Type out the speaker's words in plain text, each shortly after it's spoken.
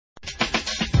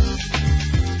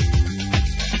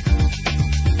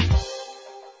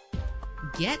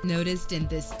Get noticed in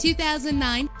this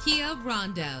 2009 Kia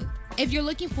Rondo. If you're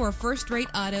looking for a first-rate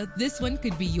auto, this one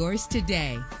could be yours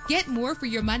today. Get more for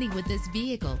your money with this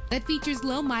vehicle that features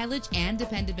low mileage and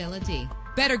dependability.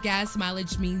 Better gas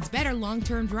mileage means better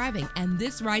long-term driving, and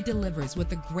this ride delivers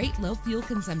with a great low fuel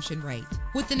consumption rate.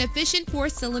 With an efficient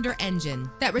 4-cylinder engine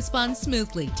that responds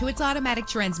smoothly to its automatic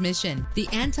transmission, the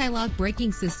anti-lock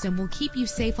braking system will keep you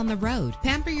safe on the road.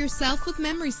 Pamper yourself with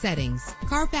memory settings.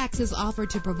 Carfax is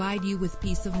offered to provide you with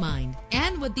peace of mind.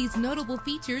 And with these notable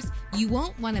features, you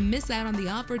won't want to miss out on the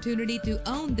opportunity to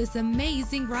own this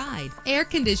amazing ride. Air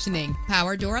conditioning,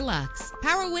 power door locks,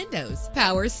 power windows,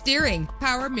 power steering,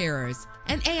 power mirrors,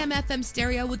 an AM/FM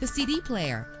stereo with a CD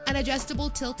player, an adjustable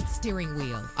tilt steering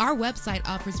wheel. Our website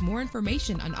offers more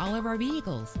information on all of our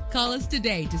vehicles. Call us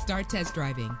today to start test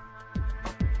driving.